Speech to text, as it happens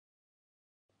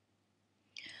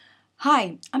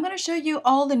Hi, I'm going to show you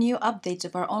all the new updates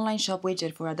of our online shop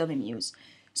widget for Adobe Muse.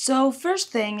 So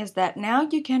first thing is that now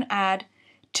you can add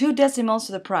 2 decimals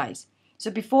to the price. So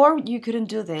before you couldn't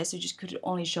do this, you just could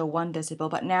only show 1 decimal,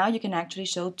 but now you can actually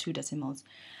show 2 decimals.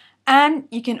 And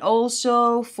you can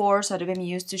also force Adobe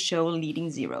Muse to show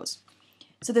leading zeros.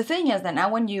 So the thing is that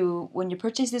now when you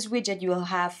purchase this widget, you will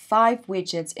have 5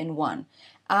 widgets in one.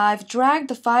 I've dragged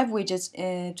the 5 widgets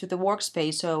into the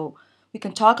workspace so we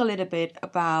can talk a little bit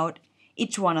about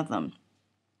each one of them.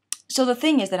 So the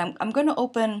thing is that I'm going to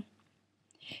open,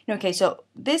 okay, so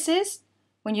this is,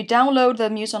 when you download the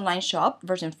Muse Online Shop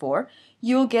version 4,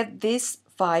 you'll get these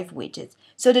 5 widgets.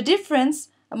 So the difference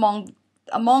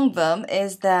among them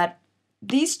is that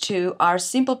these two are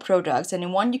simple products, and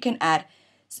in one you can add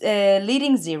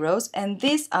leading zeros, and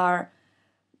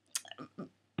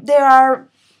there are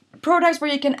products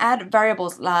where you can add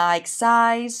variables like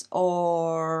size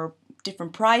or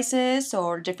different prices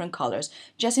or different colors.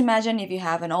 Just imagine if you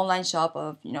have an online shop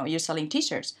of, you're selling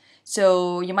t-shirts.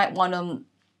 So you might want to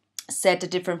set a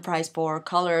different price for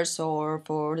colors or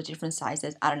for the different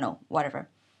sizes. I don't know, whatever.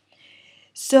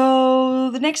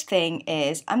 So the next thing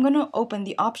is I'm going to open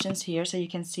the options here so you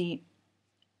can see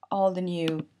all the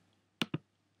new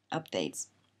updates.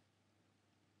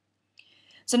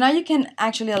 So now you can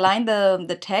actually align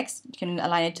the text. You can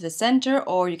align it to the center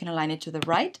or you can align it to the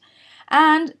right.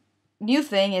 And new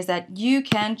thing is that you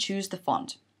can choose the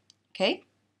font. Okay.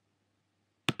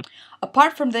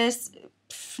 Apart from this,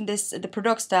 the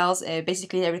product styles,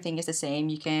 basically everything is the same.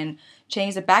 You can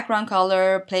change the background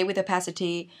color, play with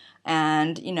opacity,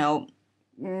 and the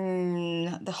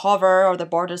hover or the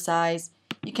border size.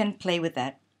 You can play with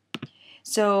that.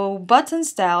 So button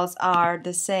styles are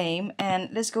the same,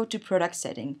 and let's go to product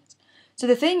settings. So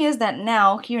the thing is that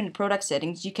now here in the product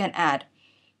settings you can add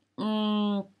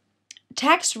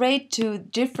tax rate to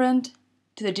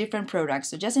the different products.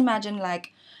 So just imagine,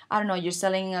 like, I don't know, you're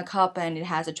selling a cup and it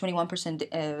has a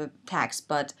 21% tax,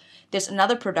 but there's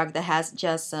another product that has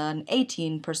just an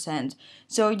 18%.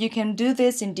 So you can do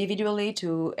this individually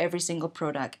to every single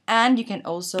product, and you can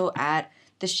also add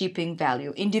the shipping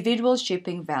value, individual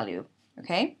shipping value.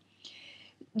 Okay,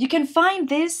 you can find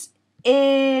this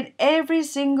in every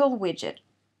single widget.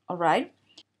 All right.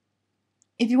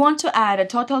 If you want to add a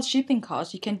total shipping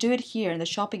cost, you can do it here in the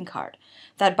shopping cart.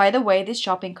 That, by the way, this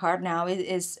shopping cart now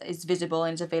is visible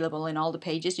and is available in all the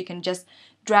pages. You can just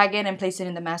drag it and place it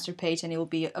in the master page, and it will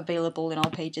be available in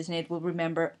all pages, and it will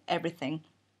remember everything.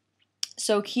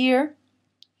 So here,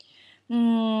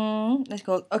 let's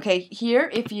go. Okay, here,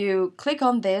 if you click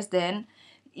on this, then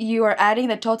you are adding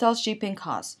the total shipping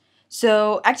cost.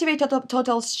 So activate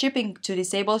total shipping to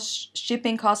disable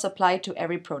shipping costs applied to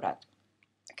every product.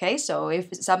 Okay, so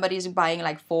if somebody is buying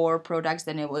like 4 products,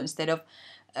 then it will, instead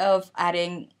of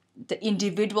adding the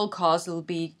individual cost, it will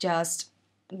be just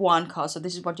one cost. So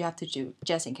this is what you have to do,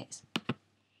 just in case.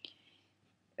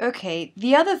 Okay,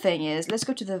 the other thing is, let's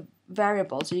go to the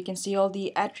variable so you can see all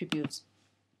the attributes.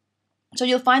 So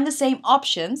you'll find the same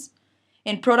options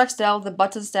in product style, the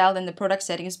button style, and the product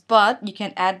settings, but you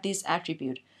can add this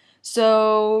attribute.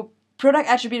 So product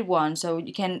attribute 1, so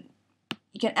you can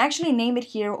actually name it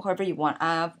here however you want.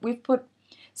 We've put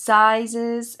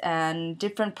sizes and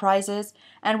different prices,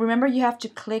 and remember you have to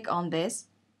click on this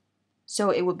so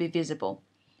it will be visible.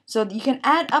 So you can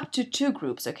add up to 2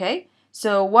 groups, okay?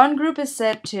 So one group is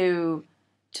set to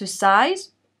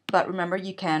size, but remember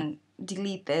you can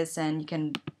delete this and you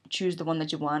can choose the one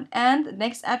that you want. And the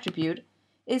next attribute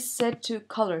is set to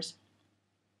colors.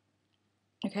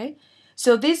 Okay?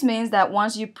 So this means that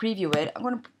once you preview it,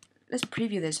 let's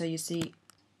preview this so you see.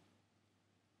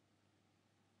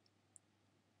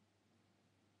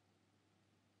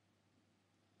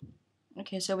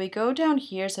 Okay, so we go down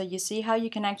here, so you see how you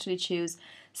can actually choose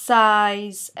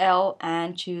size L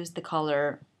and choose the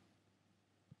color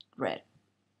red.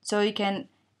 So you can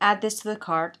add this to the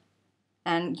cart,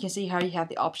 and you can see how you have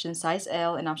the option size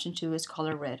L and option 2 is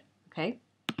color red. Okay,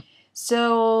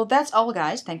 so that's all,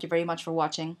 guys. Thank you very much for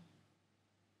watching.